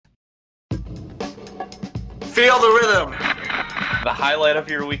Feel the rhythm. The highlight of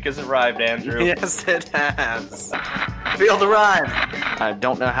your week has arrived, Andrew. Yes, it has. Feel the rhyme. I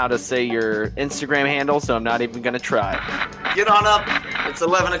don't know how to say your Instagram handle, so I'm not even going to try. Get on up. It's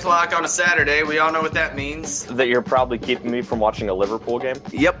 11 o'clock on a Saturday. We all know what that means. That you're probably keeping me from watching a Liverpool game?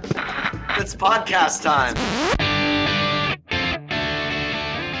 Yep. It's podcast time.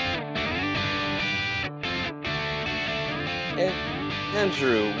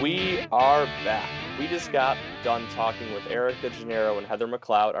 Andrew, we are back. We just got done talking with Erica Genarro and Heather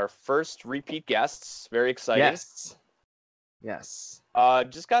McLeod, our first repeat guests. Very exciting. Yes.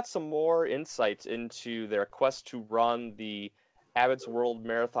 Just got some more insights into their quest to run the Abbott's World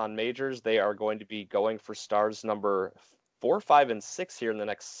Marathon Majors. They are going to be going for stars number 4, 5, and 6 here in the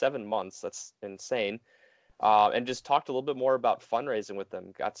next 7 months. That's insane. And just talked a little bit more about fundraising with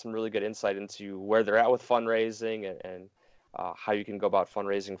them. Got some really good insight into where they're at with fundraising and how you can go about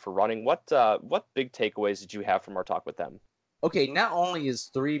fundraising for running. What big takeaways did you have from our talk with them? Okay, not only is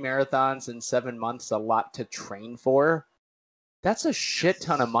 3 marathons in 7 months a lot to train for, that's a shit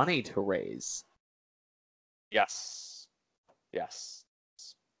ton of money to raise. Yes.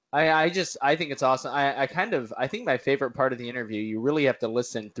 I think it's awesome. I think my favorite part of the interview, you really have to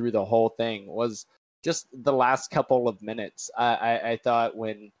listen through the whole thing, was just the last couple of minutes. I thought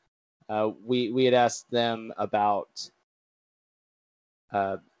when we had asked them about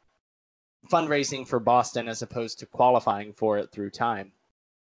fundraising for Boston as opposed to qualifying for it through time.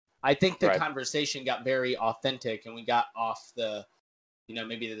 I think the conversation got very authentic, and we got off the,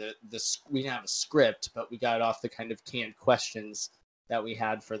 maybe the we didn't have a script, but we got off the kind of canned questions that we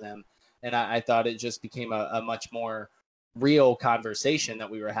had for them. And I thought it just became a much more real conversation that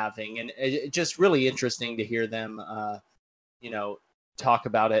we were having. And it just really interesting to hear them, talk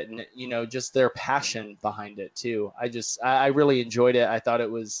about it and, just their passion behind it too. I really enjoyed it. I thought it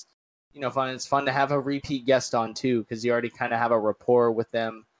was, fun. It's fun to have a repeat guest on too, because you already kind of have a rapport with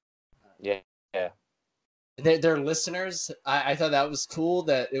them. Yeah. They're listeners. I thought that was cool,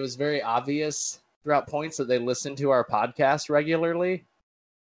 that it was very obvious throughout points that they listen to our podcast regularly.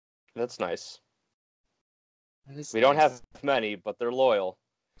 That's nice. We don't have many, but they're loyal.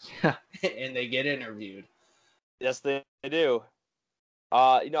 Yeah, and they get interviewed. Yes, they do.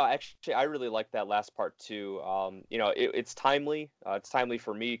 Actually, I really like that last part too. It's timely. It's timely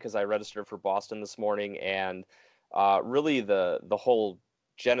for me because I registered for Boston this morning, and really the whole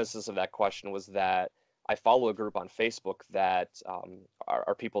genesis of that question was that I follow a group on Facebook that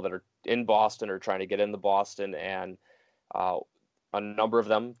are people that are in Boston or trying to get into Boston, and a number of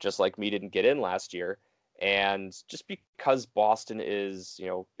them, just like me, didn't get in last year. And just because Boston is,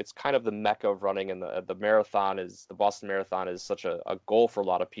 it's kind of the mecca of running, and the Boston Marathon is such a goal for a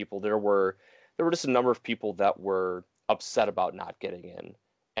lot of people. There were just a number of people that were upset about not getting in,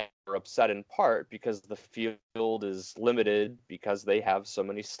 and were upset in part because the field is limited because they have so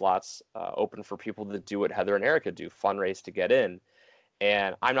many slots open for people to do what Heather and Erica do, fundraise to get in.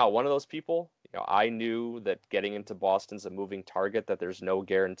 And I'm not one of those people. I knew that getting into Boston's a moving target, that there's no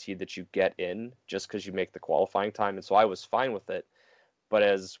guarantee that you get in just because you make the qualifying time. And so I was fine with it. But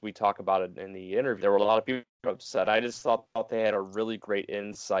as we talk about it in the interview, there were a lot of people upset. I just thought they had a really great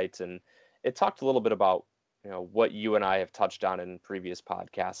insight. And it talked a little bit about, what you and I have touched on in previous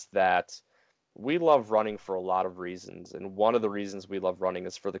podcasts, that we love running for a lot of reasons. And one of the reasons we love running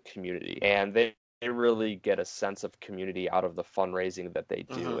is for the community. And they really get a sense of community out of the fundraising that they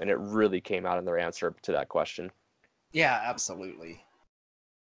do. Mm-hmm. And it really came out in their answer to that question. Yeah, absolutely.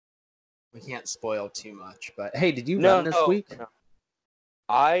 We can't spoil too much, but hey, did you run this week? No.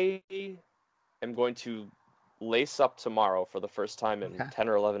 I am going to lace up tomorrow for the first time in 10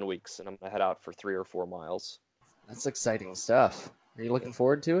 or 11 weeks, and I'm going to head out for 3 or 4 miles. That's exciting stuff. Are you looking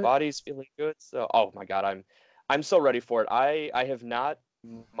forward to it? Body's feeling good. So, oh my God, I'm so ready for it. I have not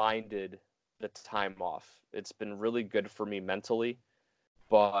minded the time off. It's been really good for me mentally,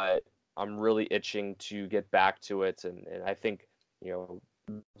 but I'm really itching to get back to it. And I think,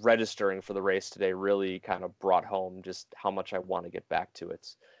 registering for the race today really kind of brought home just how much I want to get back to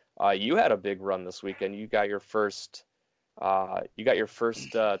it. You had a big run this weekend. You got your first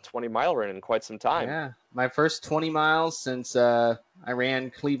 20-mile run in quite some time. Yeah, my first 20 miles since I ran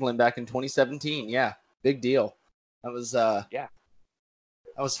Cleveland back in 2017. Yeah, big deal. That was that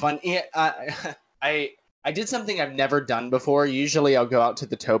was fun. Yeah, I did something I've never done before. Usually I'll go out to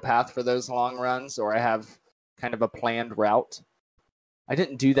the towpath for those long runs, or I have kind of a planned route. I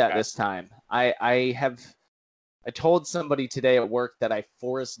didn't do that this time. I told somebody today at work that I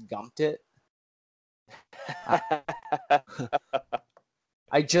Forrest Gumped it.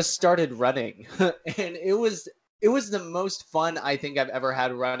 I just started running, and it was the most fun I think I've ever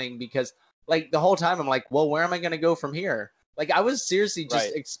had running, because like the whole time I'm like, well, where am I going to go from here? Like I was seriously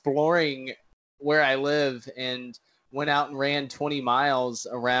just exploring where I live and went out and ran 20 miles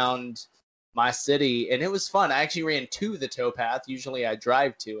around my city, and it was fun. I actually ran to the towpath. Usually I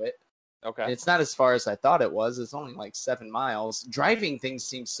drive to it. Okay. And it's not as far as I thought it was. It's only like 7 miles. Driving things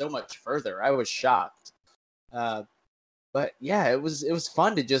seems so much further. I was shocked. But yeah, it was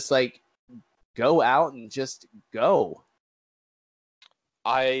fun to just like go out and just go.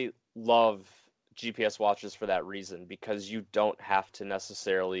 I love GPS watches for that reason, because you don't have to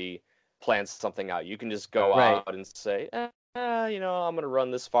necessarily plan something out. You can just go out and say, I'm going to run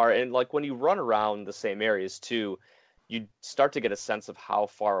this far. And like when you run around the same areas too, you start to get a sense of how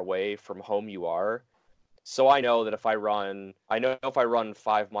far away from home you are. So I know that if I run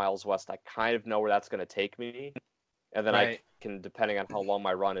 5 miles west, I kind of know where that's going to take me. And then I can, depending on how long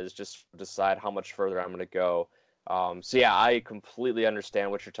my run is, just decide how much further I'm going to go. So yeah, I completely understand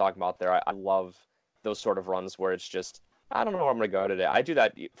what you're talking about there. I love those sort of runs where it's just, I don't know where I'm going to go today. I do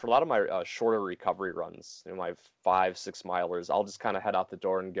that for a lot of my shorter recovery runs, my 5-6 milers. I'll just kind of head out the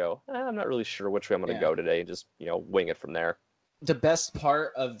door and go, I'm not really sure which way I'm going to go today, and just, wing it from there. The best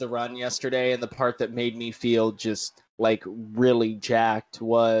part of the run yesterday, and the part that made me feel just like really jacked,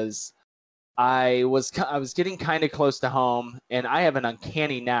 was I was getting kind of close to home, and I have an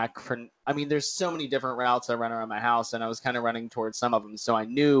uncanny knack for, there's so many different routes I run around my house, and I was kind of running towards some of them, so I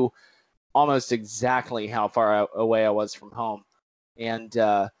knew almost exactly how far away I was from home. And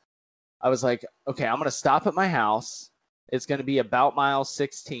I was like, okay, I'm going to stop at my house. It's going to be about mile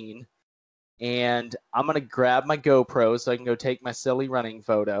 16, and I'm going to grab my GoPro so I can go take my silly running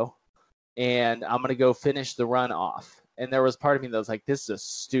photo, and I'm going to go finish the run off. And there was part of me that was like, this is a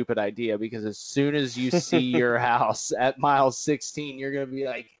stupid idea, because as soon as you see your house at mile 16, you're going to be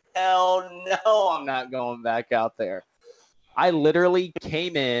like, hell no, I'm not going back out there. I literally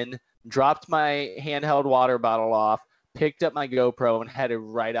came in, dropped my handheld water bottle off, picked up my GoPro, and headed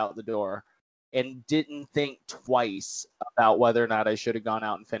right out the door, and didn't think twice about whether or not I should have gone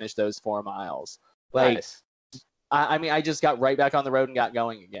out and finished those 4 miles. Nice. I just got right back on the road and got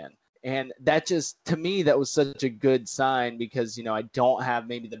going again. And that just, to me, that was such a good sign, because, I don't have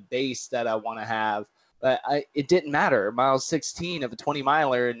maybe the base that I want to have. But it didn't matter. Mile 16 of a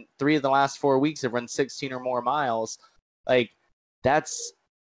 20-miler, and 3 of the last 4 weeks I've run 16 or more miles. Like, that's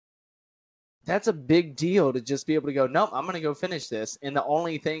a big deal to just be able to go, nope, I'm going to go finish this. And the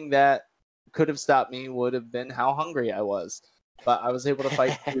only thing that could have stopped me would have been how hungry I was. But I was able to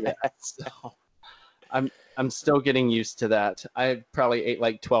fight through that. So I'm still getting used to that. I probably ate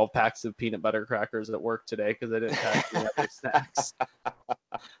like 12 packs of peanut butter crackers at work today because I didn't have any other snacks.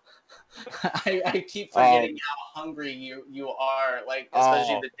 I keep forgetting how hungry you are, like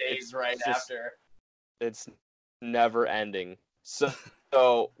especially the days after. It's never ending. So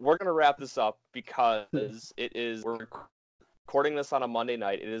we're gonna wrap this up because we're recording this on a Monday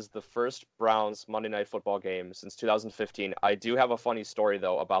night. It is the first Browns Monday Night Football game since 2015. I do have a funny story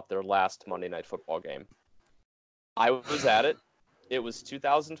though about their last Monday Night Football game. I was at it. It was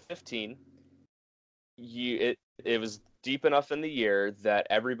 2015. It was deep enough in the year that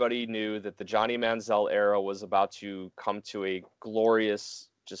everybody knew that the Johnny Manziel era was about to come to a glorious,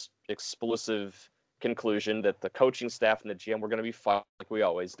 just explosive conclusion, that the coaching staff and the GM were going to be fine like we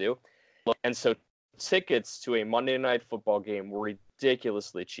always do. And so tickets to a Monday Night Football game were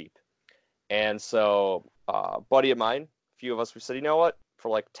ridiculously cheap. And so a buddy of mine, a few of us, we said, you know what, for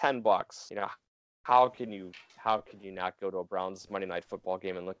like $10, how can you not go to a Browns Monday Night Football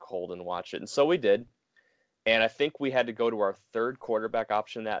game in the cold and watch it? And so we did. And I think we had to go to our third quarterback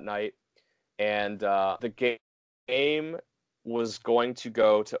option that night. And the game was going to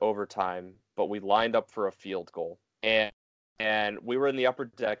go to overtime, but we lined up for a field goal. And we were in the upper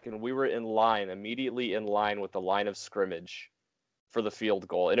deck, and we were immediately in line with the line of scrimmage for the field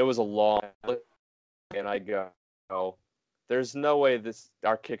goal. And it was a long, and I go, there's no way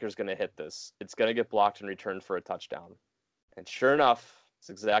our kicker's going to hit this. It's going to get blocked and returned for a touchdown. And sure enough, it's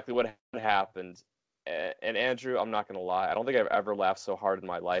exactly what happened. And Andrew, I'm not going to lie, I don't think I've ever laughed so hard in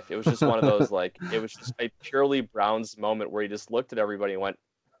my life. It was just one of those, it was just a purely Browns moment where he just looked at everybody and went,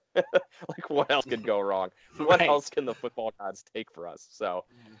 what else could go wrong? What else can the football gods take for us? So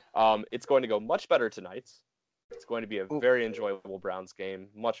it's going to go much better tonight. It's going to be a very enjoyable Browns game,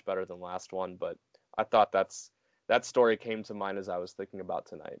 much better than last one. But I thought that story came to mind as I was thinking about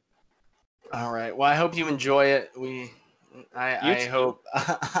tonight. All right. Well, I hope you enjoy it. I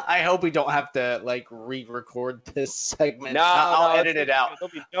hope we don't have to re-record this segment. No, I'll edit it out.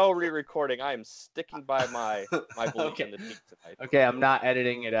 There'll be no re-recording. I am sticking by my belief in the team tonight. Okay, I'm not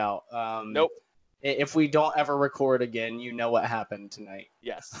editing it out. Nope. If we don't ever record again, you know what happened tonight.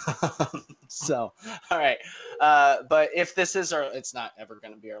 Yes. So, all right. But if this is it's not ever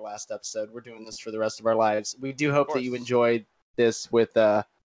going to be our last episode. We're doing this for the rest of our lives. We do hope that you enjoyed this with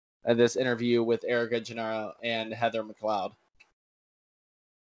this interview with Erica Genarro and Heather McLeod.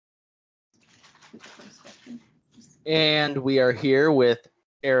 And we are here with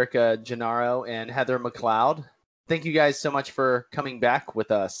Erica Genarro and Heather McLeod. Thank you guys so much for coming back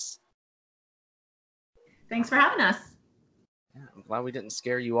with us. Thanks for having us. Yeah, I'm glad we didn't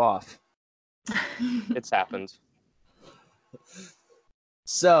scare you off. It's happened.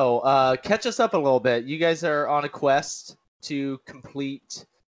 So, catch us up a little bit. You guys are on a quest to complete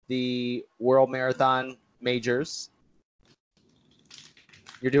the World Marathon Majors.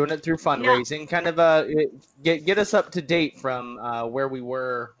 You're doing it through fundraising. Yeah. Kind of get us up to date from where we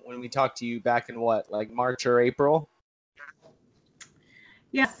were when we talked to you back in like March or April?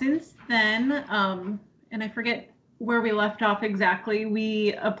 Yeah, since then, and I forget where we left off exactly.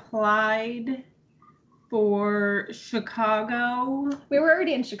 We applied for Chicago. We were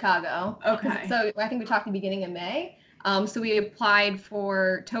already in Chicago. Okay. So I think we talked at the beginning of May. So we applied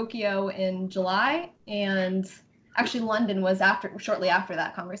for Tokyo in July, and actually London was shortly after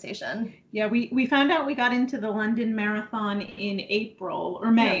that conversation. Yeah, we found out we got into the London Marathon in April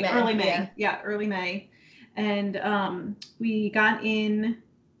or May, early May. Yeah, early May. And we got in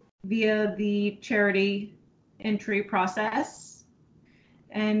via the charity entry process.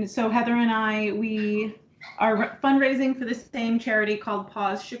 And so Heather and I, we are fundraising for the same charity called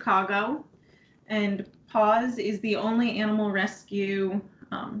Paws Chicago. And Paws is the only animal rescue,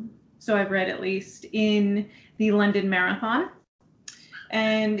 so I've read at least, in the London Marathon.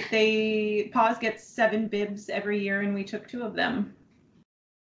 And Paws gets 7 bibs every year, and we took 2 of them.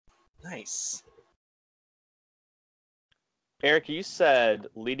 Nice. Eric, you said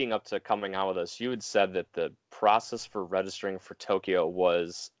leading up to coming out with us, you had said that the process for registering for Tokyo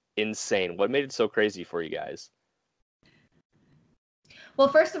was insane. What made it so crazy for you guys? Well,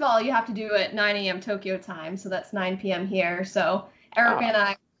 first of all, you have to do it 9 a.m. Tokyo time, so that's 9 p.m. here. So Erica and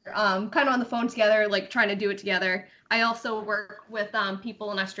I are kind of on the phone together, like trying to do it together. I also work with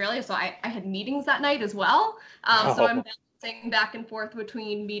people in Australia, so I had meetings that night as well. So I'm bouncing back and forth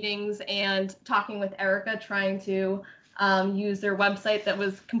between meetings and talking with Erica, trying to use their website that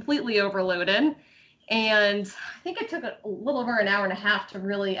was completely overloaded. And I think it took a little over an hour and a half to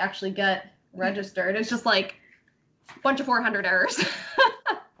really actually get registered. It's just like a bunch of 400 errors.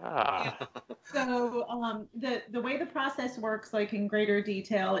 So the way the process works, like in greater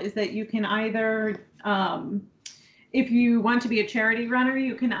detail, is that you can either, if you want to be a charity runner,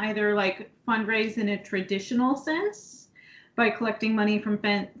 you can either like fundraise in a traditional sense by collecting money from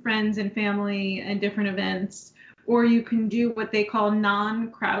friends and family and different events, or you can do what they call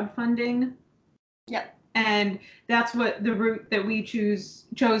non-crowdfunding. Yep. And that's what the route that we chose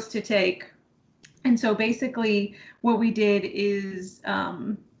to take. And so basically what we did is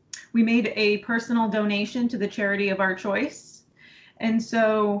we made a personal donation to the charity of our choice. And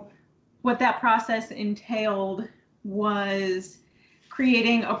so what that process entailed was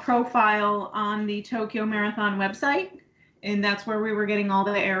creating a profile on the Tokyo Marathon website. And that's where we were getting all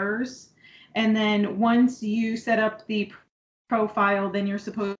the errors. And then once you set up the profile, then you're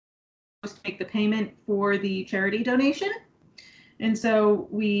supposed to make the payment for the charity donation. And so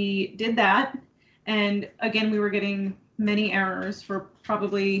we did that. And again, we were getting many errors for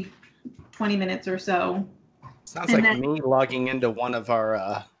probably 20 minutes or so. Sounds like me logging into one of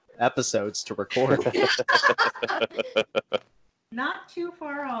our episodes to record. Not too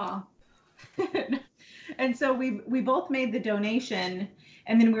far off. And so we both made the donation,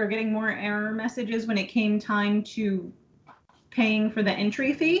 and then we were getting more error messages when it came time to paying for the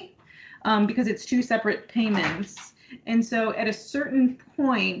entry fee, because it's 2 separate payments. And so at a certain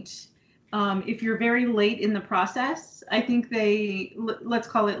point, if you're very late in the process, I think let's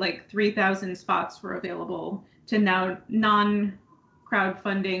call it like 3,000 spots were available to now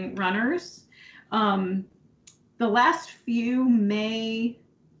non-crowdfunding runners. The last few may,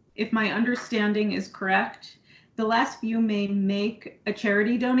 if my understanding is correct, the last few may make a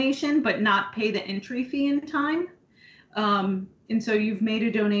charity donation but not pay the entry fee in time. And so you've made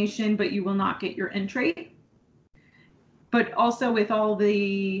a donation, but you will not get your entry. But also with all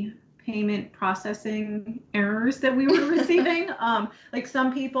the payment processing errors that we were receiving, like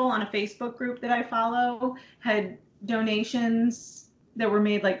some people on a Facebook group that I follow had donations that were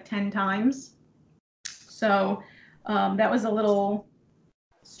made like 10 times. So that was a little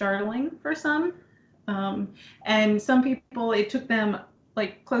startling for some. And some people, it took them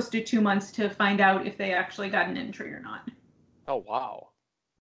like close to 2 months to find out if they actually got an entry or not. Oh, wow.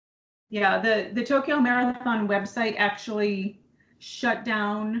 Yeah, the Tokyo Marathon website actually shut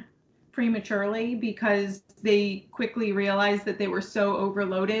down prematurely because they quickly realized that they were so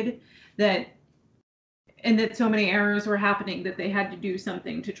overloaded that so many errors were happening that they had to do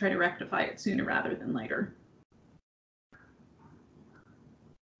something to try to rectify it sooner rather than later.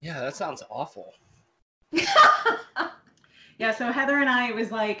 Yeah, that sounds awful. Yeah, so Heather and I, it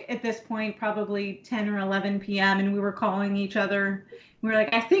was like at this point probably 10 or 11 p.m. and we were calling each other. We were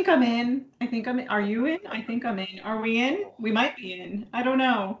like, I think I'm in. I think I'm in. Are you in? I think I'm in. Are we in? We might be in. I don't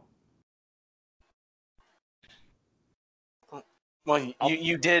know. Well,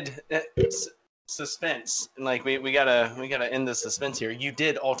 you did suspense, and like we gotta end the suspense here. You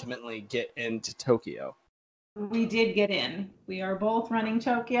did ultimately get into Tokyo. We did get in. We are both running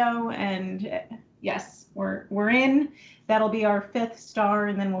Tokyo, and yes, we're in. That'll be our 5th star,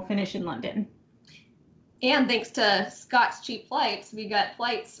 and then we'll finish in London. And thanks to Scott's cheap flights, we got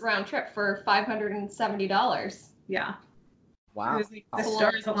flights round trip for $570. Yeah. Wow. It was like the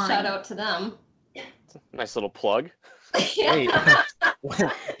stars aligned. Shout out to them. Nice little plug.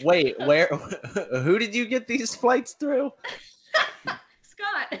 Wait, where? Who did you get these flights through?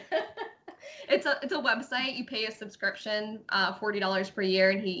 Scott. It's a website. You pay a subscription, $40 per year,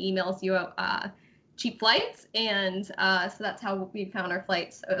 and he emails you cheap flights. And so that's how we found our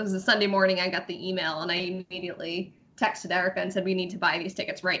flights. It was a Sunday morning. I got the email, and I immediately texted Erica and said, we need to buy these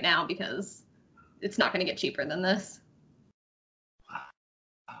tickets right now because it's not going to get cheaper than this.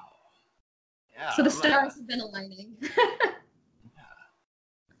 Yeah. So the stars have been aligning.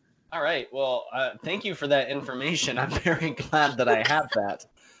 All right. Well, thank you for that information. I'm very glad that I have that.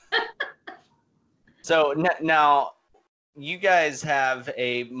 So now you guys have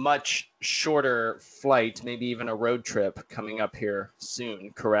a much shorter flight, maybe even a road trip coming up here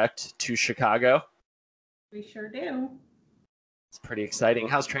soon, correct? To Chicago? We sure do. It's pretty exciting.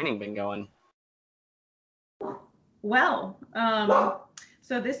 How's training been going? Well,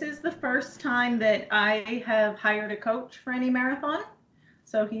 so this is the first time that I have hired a coach for any marathon.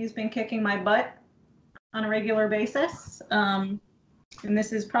 So he's been kicking my butt on a regular basis. And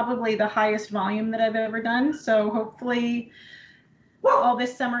this is probably the highest volume that I've ever done. So hopefully all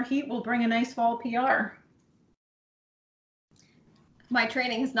this summer heat will bring a nice fall PR. My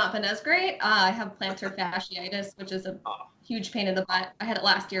training has not been as great. I have plantar fasciitis, which is a huge pain in the butt. I had it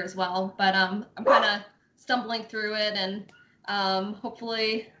last year as well, but I'm kind of stumbling through it, and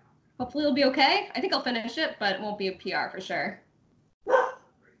hopefully it'll be okay. I think I'll finish it, but it won't be a PR for sure.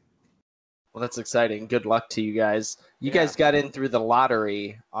 Well, that's exciting. Good luck to you guys. You guys got in through the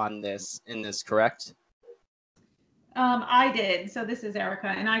lottery in this, correct? I did. So this is Erica,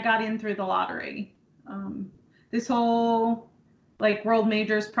 and I got in through the lottery. This whole world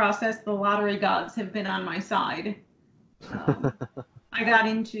majors process, the lottery gods have been on my side. I got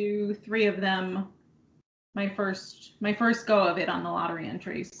into 3 of them. My first go of it on the lottery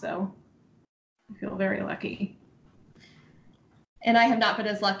entries, so I feel very lucky. And I have not been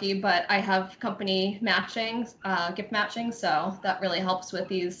as lucky, but I have company matching, gift matching, so that really helps with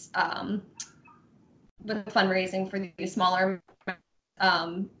these, with fundraising for these smaller.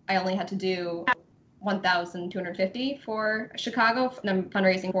 I only had to do $1,250 for Chicago, and I'm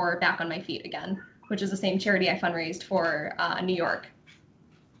fundraising for Back on My Feet again, which is the same charity I fundraised for New York.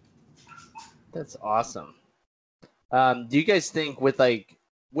 That's awesome. Do you guys think with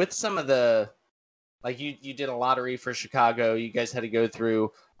some of the, you did a lottery for Chicago, you guys had to go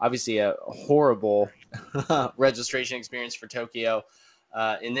through obviously a horrible registration experience for Tokyo,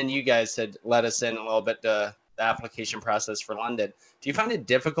 and then you guys had let us in a little bit to the application process for London. Do you find it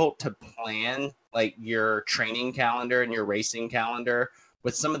difficult to plan your training calendar and your racing calendar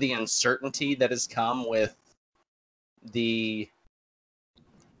with some of the uncertainty that has come with the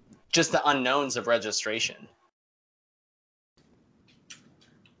unknowns of registration?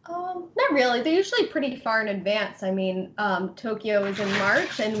 Not really. They're usually pretty far in advance. I mean, Tokyo is in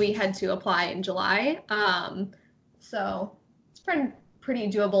March, and we had to apply in July. So it's pretty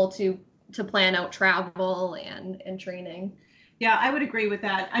doable to plan out travel and training. Yeah, I would agree with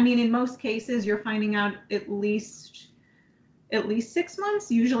that. I mean, in most cases, you're finding out at least 6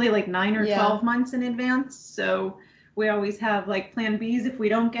 months, usually 9 or 12 months in advance. So we always have plan Bs if we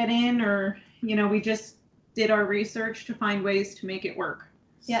don't get in, or we just did our research to find ways to make it work.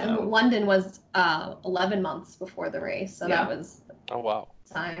 Yeah, so. And London was 11 months before the race, so that was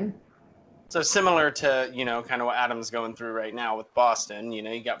time. So similar to kind of what Adam's going through right now with Boston.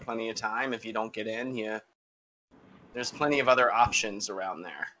 You got plenty of time. If you don't get in, there's plenty of other options around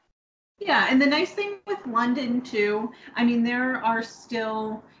there. Yeah, and the nice thing with London too, I mean, there are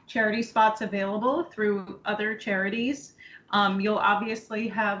still charity spots available through other charities. You'll obviously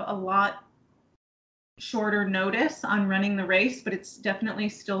have a lot shorter notice on running the race, but it's definitely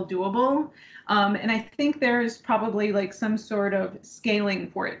still doable. And I think there's probably like some sort of scaling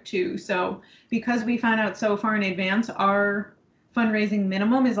for it too. So because we found out so far in advance, our fundraising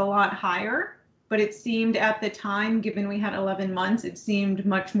minimum is a lot higher, but it seemed at the time, given we had 11 months, it seemed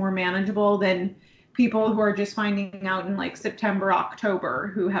much more manageable than people who are just finding out in like September,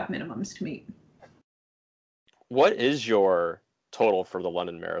 October, who have minimums to meet. What is your total for the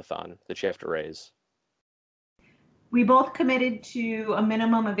London Marathon that you have to raise? We both committed to a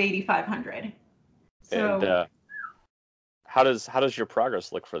minimum of 8,500. So And how does your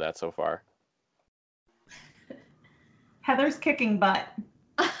progress look for that so far? Heather's kicking butt.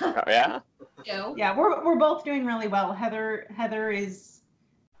 Oh, yeah? Yeah, we're both doing really well. Heather is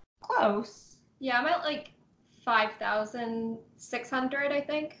close. Yeah, I'm at like 5,600, I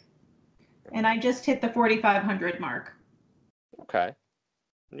think. And I just hit the 4,500 mark. Okay.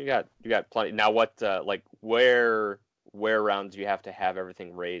 You got plenty. Now what where around do you have to have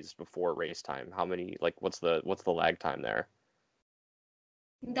everything raised before race time? How many, what's the lag time there?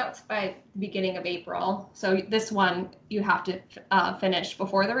 That's by the beginning of April. So this one you have to finish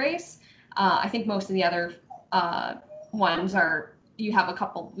before the race. I think most of the other ones are you have a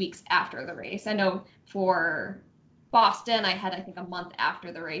couple weeks after the race. I know for Boston, I had I think a month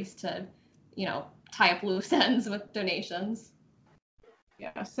after the race to, tie up loose ends with donations.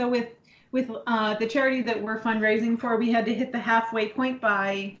 Yeah. So with the charity that we're fundraising for, we had to hit the halfway point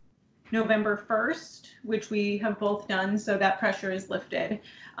by November 1st, which we have both done. So that pressure is lifted.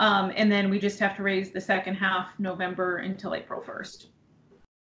 And then we just have to raise the second half November until April 1st.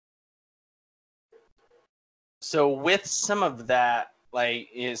 So with some of that,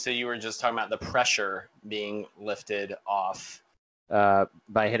 so you were just talking about the pressure being lifted off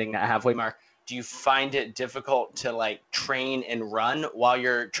by hitting that halfway mark. Do you find it difficult to train and run while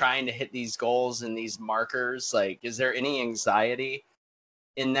you're trying to hit these goals and these markers? Is there any anxiety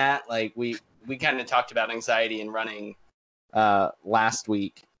in that? We kind of talked about anxiety in running last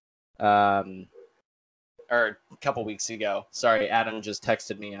week, or a couple weeks ago. Sorry, Adam just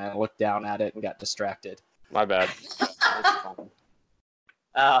texted me and I looked down at it and got distracted. My bad.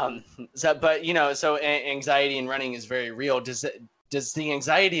 So anxiety in running is very real. Does the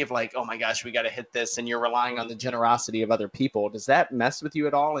anxiety of oh my gosh, we got to hit this, and you're relying on the generosity of other people, does that mess with you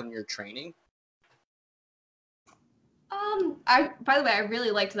at all in your training? By the way, I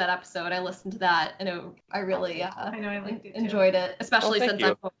really liked that episode. I listened to that, and I really I know I liked it too. enjoyed it, especially thank since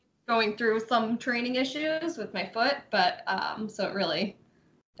you. I'm going through some training issues with my foot. But so it really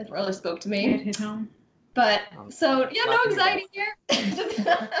spoke to It me. hit home. But so yeah, no anxiety here.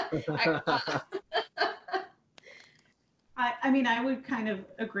 I would kind of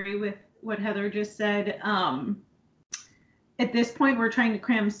agree with what Heather just said. At this point, we're trying to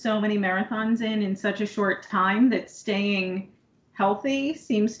cram so many marathons in such a short time that staying healthy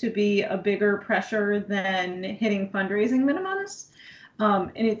seems to be a bigger pressure than hitting fundraising minimums.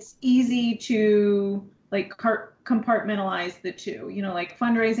 And it's easy to compartmentalize the two.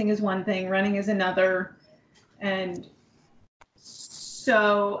 Fundraising is one thing, running is another. And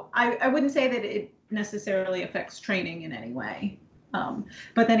so I wouldn't say that it necessarily affects training in any way.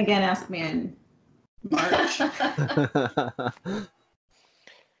 But then again, ask me in March.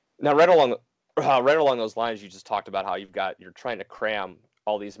 Now, right along those lines, you just talked about how you're trying to cram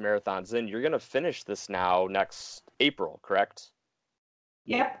all these marathons in. You're going to finish this now next April, correct?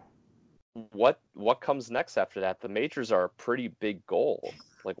 Yep. What comes next after that? The majors are a pretty big goal.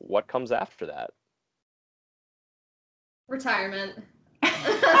 What comes after that? Retirement.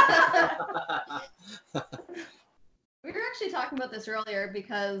 We were actually talking about this earlier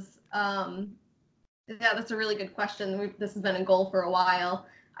because, that's a really good question. This has been a goal for a while.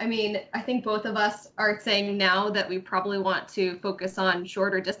 I mean, I think both of us are saying now that we probably want to focus on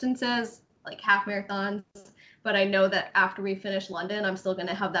shorter distances, like half marathons. But I know that after we finish London, I'm still going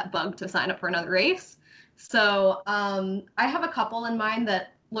to have that bug to sign up for another race. So I have a couple in mind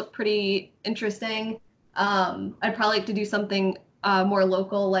that look pretty interesting. I'd probably like to do something more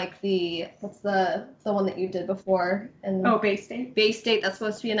local, like what's the one that you did before? Bay State. Bay State, that's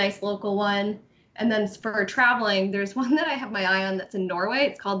supposed to be a nice local one. And then for traveling, there's one that I have my eye on that's in Norway.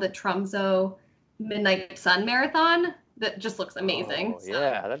 It's called the Tromsø Midnight Sun Marathon. That just looks amazing. Oh,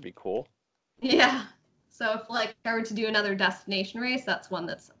 yeah, that'd be cool. Yeah. So if I were to do another destination race, that's one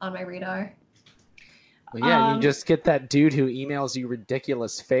that's on my radar. Well, yeah, you just get that dude who emails you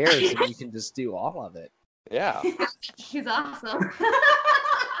ridiculous fares and you can just do all of it. Yeah. He's awesome.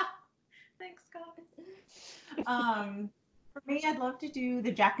 Thanks, God. For me, I'd love to do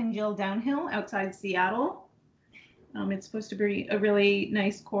the Jack and Jill downhill outside Seattle. It's supposed to be a really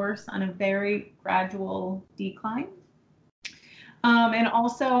nice course on a very gradual decline. And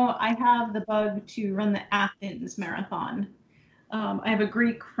also, I have the bug to run the Athens Marathon. I have a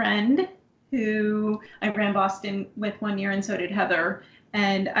Greek friend who I ran Boston with one year, and so did Heather.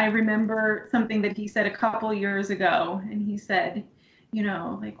 And I remember something that he said a couple years ago, and he said, you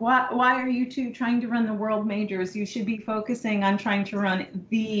know, like, why are you two trying to run the world majors? You should be focusing on trying to run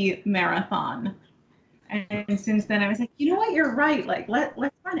the marathon. And since then, I was like, you know what, you're right. Like, let's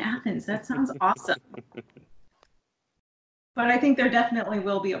run Athens. That sounds awesome. But I think there definitely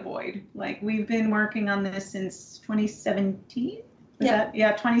will be a void. Like, we've been working on this since 2017. Yeah,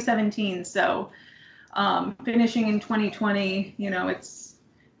 2017. So finishing in 2020, you know, it's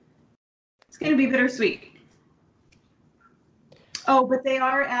going to be bittersweet. Oh, but they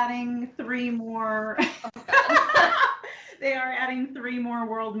are adding 3 more. They are adding 3 more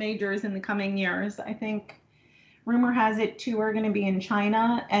world majors in the coming years. I think rumor has it 2 are going to be in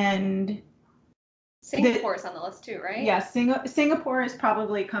China, and Singapore's on the list too, right? Yeah, Singapore is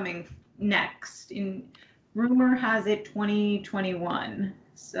probably coming next. Rumor has it 2021.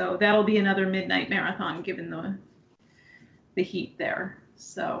 So that'll be another midnight marathon given the heat there.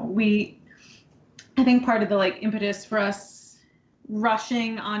 So I think part of the like impetus for us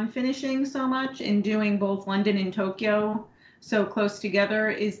rushing on finishing so much and doing both London and Tokyo so close together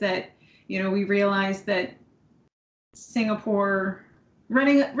is that, you know, we realized that Singapore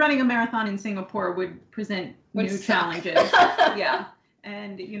running a marathon in Singapore would present new challenges. Yeah.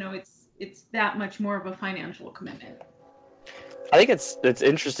 And you know, it's that much more of a financial commitment. I think it's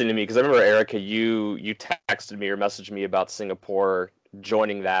interesting to me because I remember, Erica, you texted me or messaged me about Singapore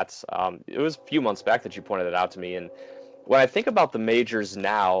joining that. It was a few months back that you pointed it out to me, and when I think about the majors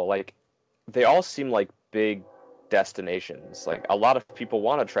now, like, they all seem like big destinations. Like, a lot of people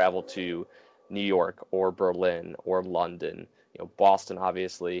want to travel to New York or Berlin or London, you know, Boston,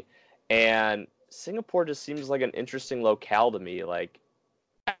 obviously. And Singapore just seems like an interesting locale to me. Like,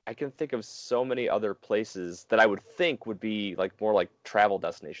 I can think of so many other places that I would think would be like more like travel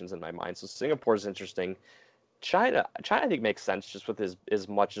destinations in my mind. So Singapore's interesting. China I think makes sense just with as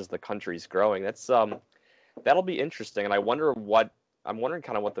much as the country's growing. That'll be interesting, and I'm wondering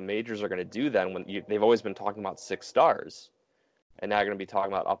kind of what the majors are going to do then when they've always been talking about 6 stars, and now you're going to be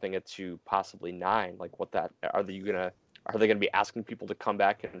talking about upping it to possibly 9. Like, are they going to be asking people to come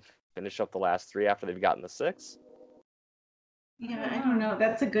back and finish up the last 3 after they've gotten the 6? Yeah, I don't know.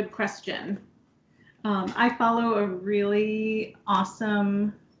 That's a good question. I follow a really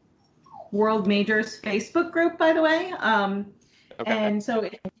awesome World Majors Facebook group, by the way. Okay. And so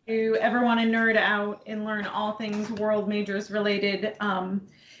if you ever want to nerd out and learn all things World Majors related, it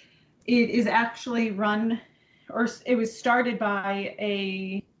is actually run, or it was started by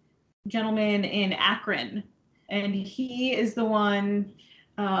a gentleman in Akron, and he is the one,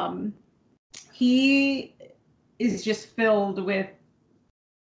 he is just filled with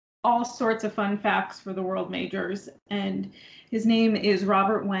all sorts of fun facts for the World Majors, and his name is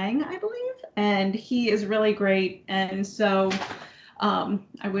Robert Wang, I believe, and he is really great. And so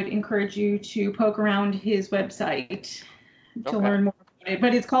I would encourage you to poke around his website to learn more about it.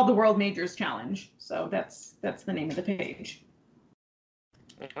 But it's called the World Majors Challenge, so that's the name of the page.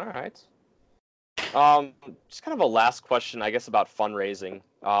 All right. Just kind of a last question, I guess, about fundraising.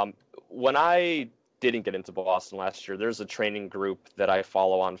 When I didn't get into Boston last year, there's a training group that I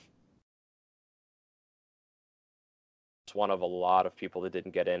follow on. It's one of a lot of people that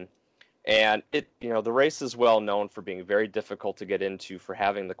didn't get in. And the race is well known for being very difficult to get into, for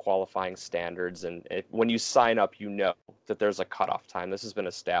having the qualifying standards. And when you sign up, you know that there's a cutoff time. This has been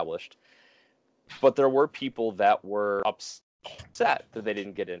established. But there were people that were upset that they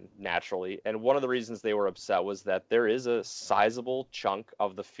didn't get in naturally. And one of the reasons they were upset was that there is a sizable chunk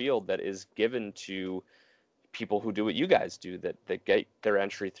of the field that is given to people who do what you guys do, that get their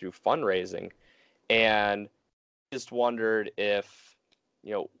entry through fundraising. And I just wondered if,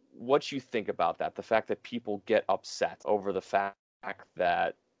 what you think about that, the fact that people get upset over the fact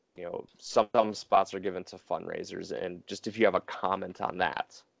that, some spots are given to fundraisers, and just if you have a comment on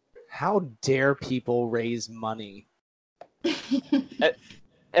that. How dare people raise money?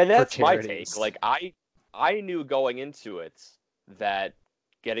 and that's my take. Like, I knew going into it that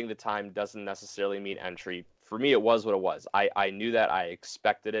getting the time doesn't necessarily mean entry. For me, it was what it was. I knew that, I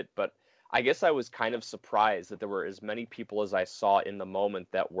expected it, but I guess I was kind of surprised that there were as many people as I saw in the moment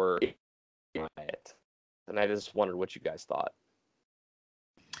that were in it. And I just wondered what you guys thought.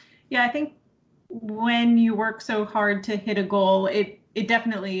 Yeah, I think when you work so hard to hit a goal, it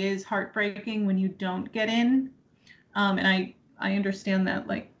definitely is heartbreaking when you don't get in. And I understand that,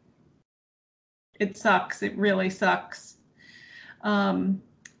 like, It sucks. It really sucks. But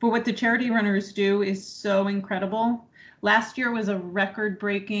what the charity runners do is so incredible. Last year was a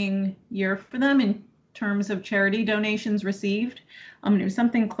record-breaking year for them in terms of charity donations received. It was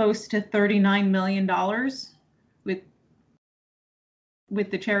something close to $39 million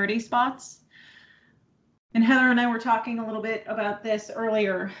with the charity spots. And Heather and I were talking a little bit about this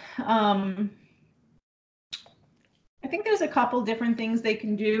earlier. I think there's a couple different things they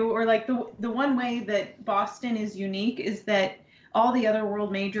can do, or like the one way that Boston is unique is that all the other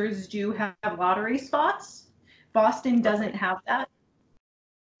world majors do have lottery spots. Boston doesn't have that.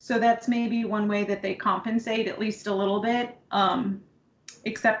 So that's maybe one way that they compensate at least a little bit,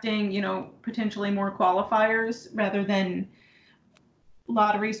 accepting, potentially more qualifiers rather than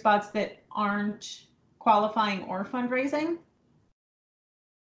lottery spots that aren't qualifying or fundraising.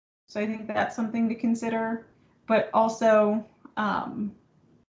 So I think that's something to consider. But also,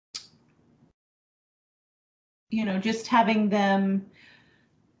 just having them,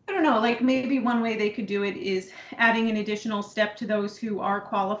 I don't know, like maybe one way they could do it is adding an additional step to those who are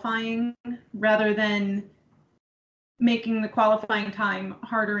qualifying rather than making the qualifying time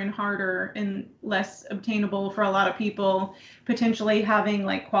harder and harder and less obtainable for a lot of people, potentially having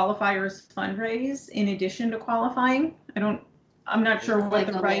like qualifiers fundraise in addition to qualifying. I'm not sure what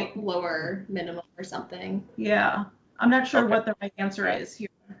like the right lower minimum or something. Yeah, I'm not sure what the right answer is here,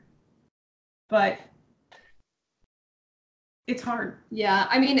 but it's hard. Yeah,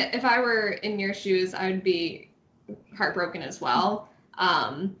 I mean, if I were in your shoes, I would be heartbroken as well.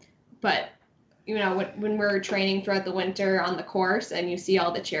 But when we're training throughout the winter on the course and you see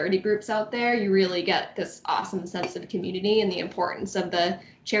all the charity groups out there, you really get this awesome sense of community and the importance of the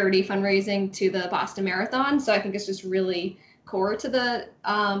charity fundraising to the Boston Marathon. So I think it's just really core to the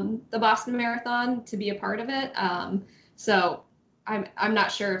Boston Marathon to be a part of it. So I'm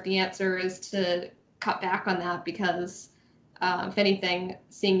not sure if the answer is to cut back on that because if anything,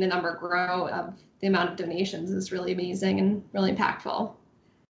 seeing the number grow of the amount of donations is really amazing and really impactful.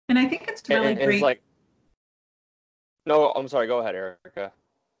 And I think it's really great. It's like, no, I'm sorry. Go ahead, Erica.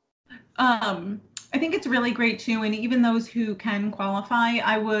 I think it's really great too. And even those who can qualify,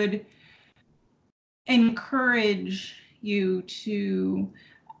 I would encourage you to,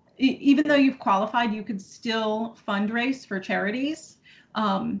 even though you've qualified, you could still fundraise for charities.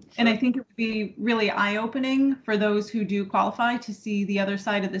 And I think it would be really eye-opening for those who do qualify to see the other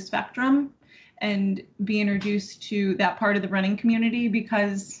side of the spectrum and be introduced to that part of the running community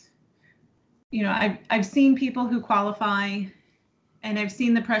because, I've seen people who qualify and I've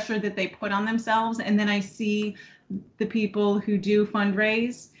seen the pressure that they put on themselves. And then I see the people who do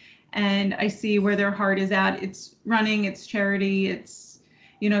fundraise and I see where their heart is at. It's running, it's charity, it's,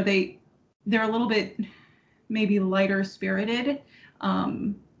 they're a little bit maybe lighter spirited.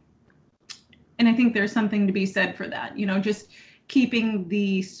 And I think there's something to be said for that, just keeping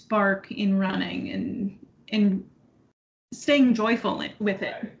the spark in running and staying joyful with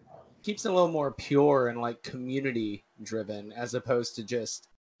it. Keeps it a little more pure and like community driven as opposed to just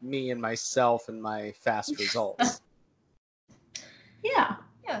me and myself and my fast results. Yeah.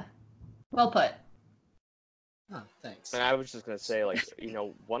 Well put. Oh, thanks. And I was just going to say,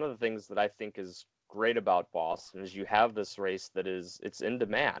 one of the things that I think is great about Boston is you have this race that it's in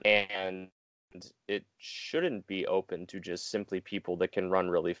demand and it shouldn't be open to just simply people that can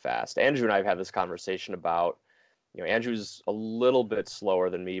run really fast. Andrew and I have had this conversation about, Andrew's a little bit slower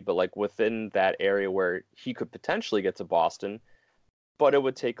than me, but like within that area where he could potentially get to Boston, but it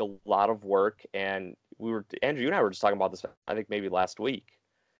would take a lot of work. And Andrew, you and I were just talking about this, I think maybe last week,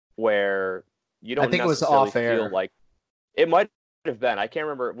 where you don't necessarily feel like it might have been. I can't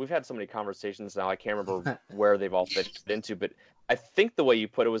remember. We've had so many conversations now. I can't remember where they've all fit into, but I think the way you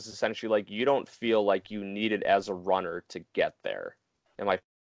put it was essentially like you don't feel like you need it as a runner to get there. Am I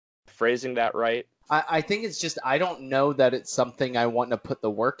phrasing that right? I think it's just I don't know that it's something I want to put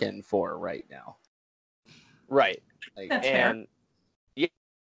the work in for right now. Right. That's fair.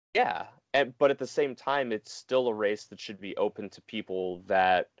 Yeah. But at the same time, it's still a race that should be open to people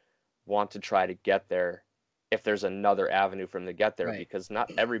that want to try to get there if there's another avenue for them to get there, right? Because not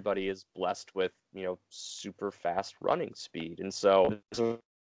everybody is blessed with, super fast running speed. And so there's a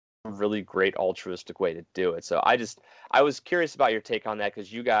really great altruistic way to do it. So I was curious about your take on that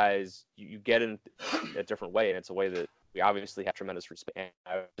because you guys, you get in a different way, and it's a way that we obviously have tremendous respect. And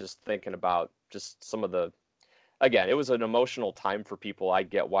I was just thinking about just some of the, again, it was an emotional time for people. I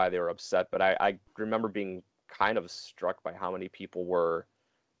get why they were upset, but I remember being kind of struck by how many people were,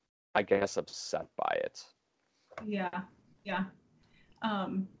 I guess, upset by it. Yeah.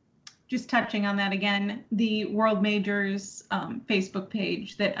 Just touching on that again, the World Majors Facebook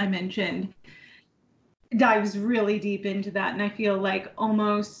page that I mentioned, dives really deep into that, and I feel like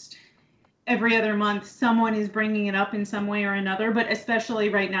almost every other month someone is bringing it up in some way or another, but especially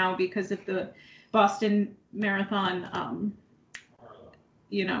right now because of the Boston Marathon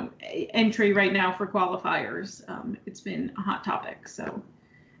entry right now for qualifiers. It's been a hot topic, so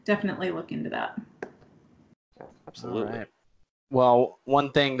definitely look into that. Absolutely. All right. Well,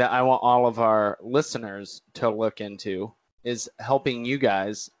 one thing that I want all of our listeners to look into is helping you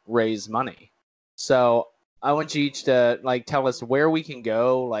guys raise money. So I want you each to tell us where we can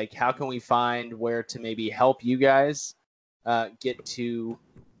go, how can we find where to maybe help you guys get to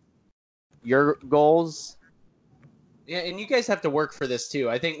your goals. Yeah, and you guys have to work for this too.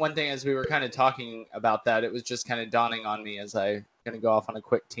 I think one thing as we were kind of talking about that, it was just kind of dawning on me as I'm going to go off on a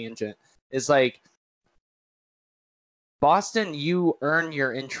quick tangent, is Boston, you earn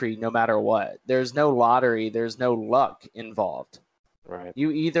your entry no matter what. There's no lottery. There's no luck involved. Right. You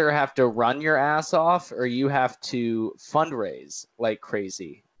either have to run your ass off or you have to fundraise like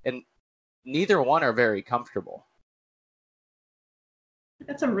crazy. And neither one are very comfortable.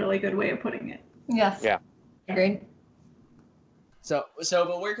 That's a really good way of putting it. Yes. Yeah. Agreed. So,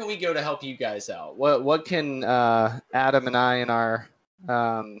 but where can we go to help you guys out? What can Adam and I and our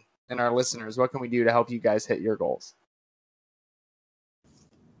listeners, what can we do to help you guys hit your goals?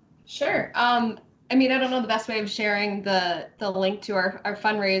 Sure. I mean, I don't know the best way of sharing the link to our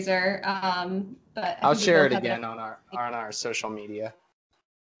fundraiser, but I'll share it again on our social media.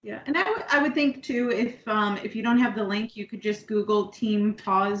 Yeah, and I would think too, if you don't have the link, you could just Google Team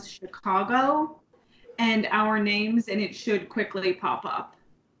Pause Chicago and our names, and it should quickly pop up.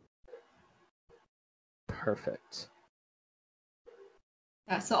 Perfect.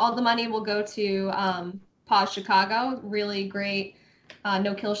 Yeah, so all the money will go to Pause Chicago. Really great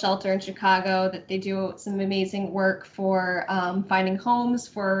no-kill shelter in Chicago that they do some amazing work for finding homes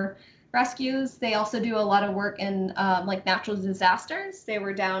for rescues. They also do a lot of work in natural disasters. They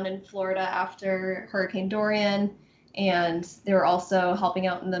were down in Florida after Hurricane Dorian, and they were also helping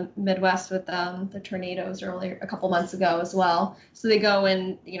out in the Midwest with the tornadoes earlier a couple months ago as well. So they go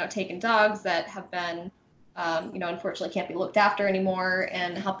and take in dogs that have been unfortunately can't be looked after anymore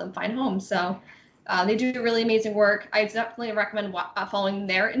and help them find homes. So they do really amazing work. I definitely recommend following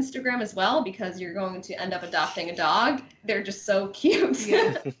their Instagram as well, because you're going to end up adopting a dog. They're just so cute.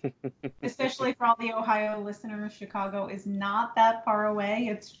 Yeah. Especially for all the Ohio listeners, Chicago is not that far away.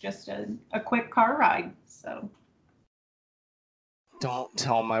 It's just a quick car ride. So don't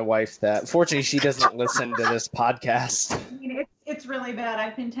tell my wife that. Fortunately, she doesn't listen to this podcast. I mean, it's really bad.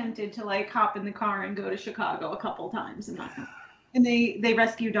 I've been tempted to hop in the car and go to Chicago a couple times, and they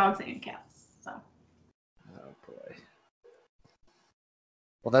rescue dogs and cats. So. Oh boy.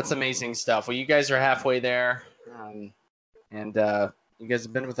 Well, that's amazing stuff. Well, you guys are halfway there, and you guys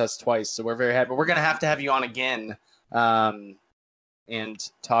have been with us twice, so we're very happy. But we're gonna have you on again,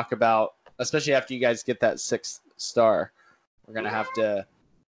 and talk about, especially after you guys get that 6th star. We're gonna have to.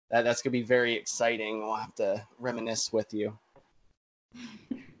 That's gonna be very exciting. We'll have to reminisce with you.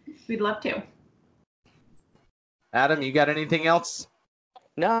 We'd love to. Adam, you got anything else?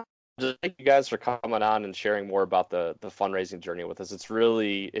 No, just thank you guys for coming on and sharing more about the fundraising journey with us. It's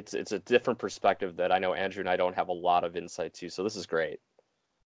really it's a different perspective that I know Andrew and I don't have a lot of insight to. So this is great.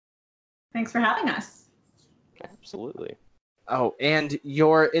 Thanks for having us. Absolutely. Oh, and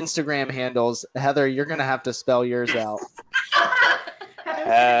your Instagram handles, Heather, you're gonna have to spell yours out.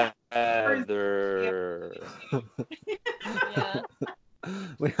 Heather. Yeah.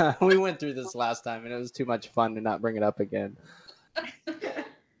 We went through this last time, and it was too much fun to not bring it up again.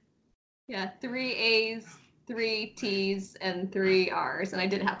 Yeah, 3 A's, 3 T's, and 3 R's, and I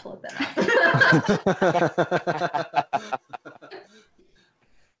didn't have to look that up.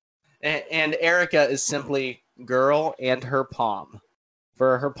 And Erica is simply girl and her pom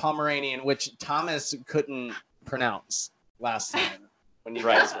for her Pomeranian, which Thomas couldn't pronounce last time when you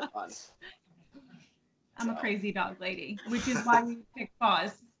guys were on. I'm a crazy dog lady, which is why we picked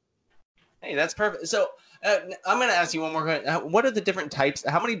Pause. Hey, that's perfect. So I'm going to ask you one more question. What are the different types?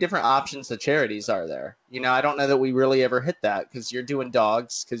 How many different options of charities are there? I don't know that we really ever hit that, because you're doing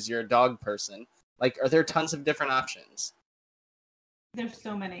dogs, because you're a dog person. Are there tons of different options? There's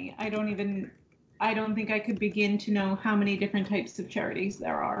so many. I don't think I could begin to know how many different types of charities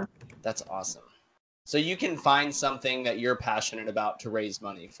there are. That's awesome. So you can find something that you're passionate about to raise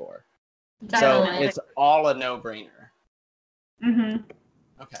money for. Definitely. So it's all a no-brainer. Mm-hmm.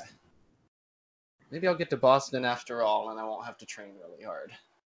 Okay. Maybe I'll get to Boston after all, and I won't have to train really hard.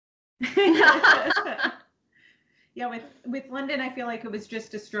 Yeah, with London, I feel like it was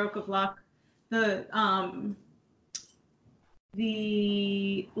just a stroke of luck. The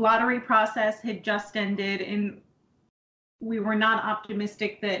the lottery process had just ended, and we were not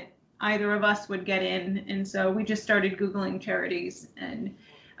optimistic that either of us would get in. And so we just started Googling charities, and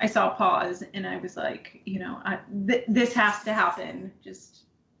I saw Pause, and I was like, this has to happen.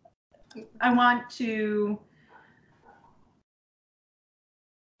 I want to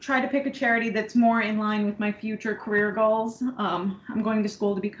try to pick a charity that's more in line with my future career goals. I'm going to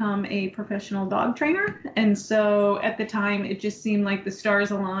school to become a professional dog trainer. And so at the time, it just seemed like the stars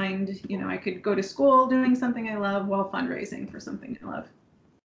aligned. I could go to school doing something I love while fundraising for something I love.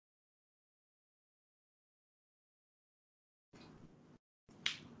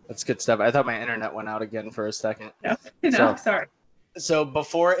 That's good stuff. I thought my internet went out again for a second. Sorry. So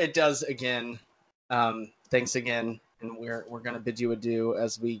before it does again, thanks again. And we're going to bid you adieu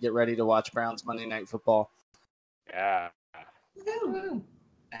as we get ready to watch Browns Monday Night Football. Yeah.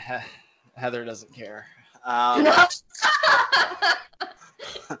 Heather doesn't care.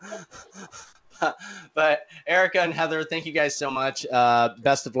 But Erica and Heather, thank you guys so much.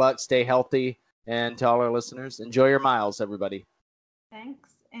 Best of luck. Stay healthy. And to all our listeners, enjoy your miles, everybody. Thanks.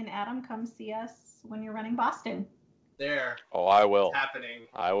 And Adam, come see us when you're running Boston. There. Oh, I will. Happening.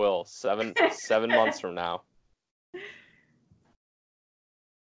 I will. 7 months from now.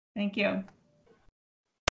 Thank you.